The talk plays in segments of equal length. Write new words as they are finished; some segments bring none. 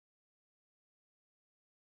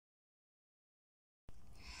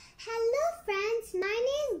friends, my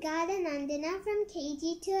name is Nandana from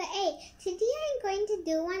KG to 8. Today I'm going to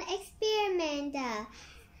do one experiment.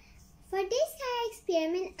 For this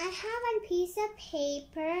experiment, I have one piece of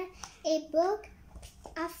paper, a book,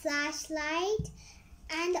 a flashlight,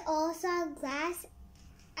 and also a glass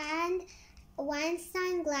and one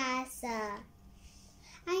sunglass.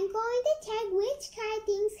 I'm going to check which kind of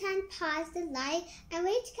things can pass the light and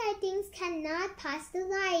which kind of things cannot pass the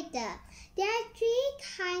light. There are three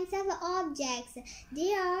kinds of objects.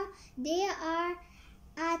 They are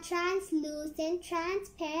translucent,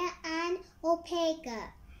 transparent, and opaque.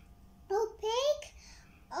 Opaque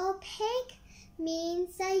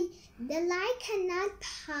means the light cannot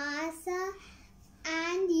pass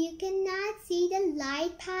and you cannot see the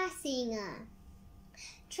light passing.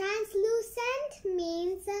 Translucent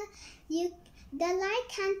means the light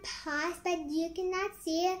can pass but you cannot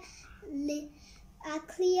see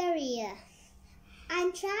clearly.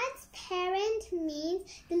 And transparent means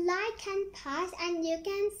the light can pass and you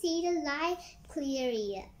can see the light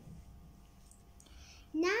clearly.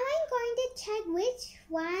 Now I'm going to check which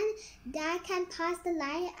one that can pass the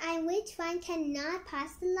light and which one cannot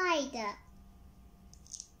pass the light.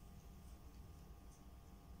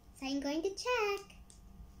 So I'm going to check.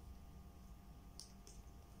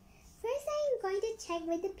 First, I'm going to check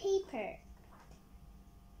with the paper.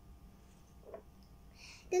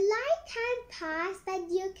 The light can pass, but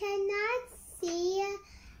you cannot see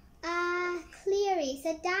clearly.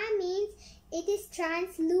 So that means it is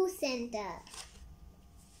translucent.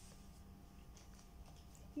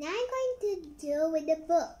 Now I'm going to do with the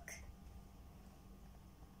book.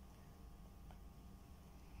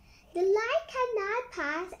 The light cannot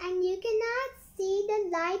pass, and you cannot see the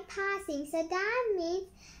light passing. So that means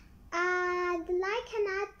the light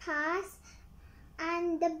cannot pass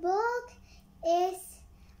and the book is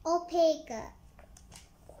opaque.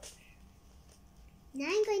 Now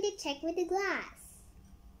I'm going to check with the glass.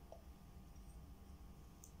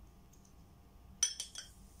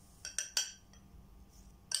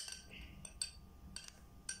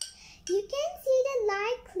 You can see the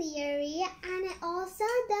light clearly and also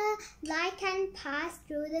the light can pass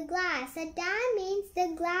through the glass. So that means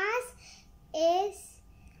the glass is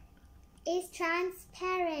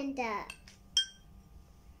transparent.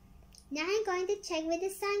 Now I'm going to check with the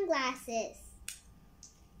sunglasses.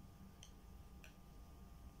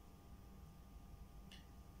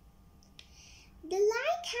 The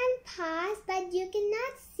light can pass but you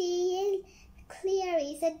cannot see it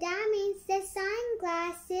clearly. So that means the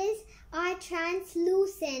sunglasses are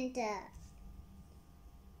translucent.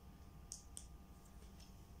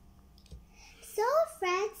 So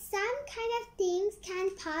friends, some kind of things can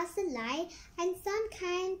pass the light and some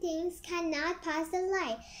kind of things cannot pass the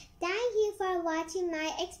light. Thank you for watching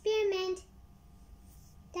my experiment.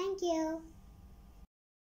 Thank you.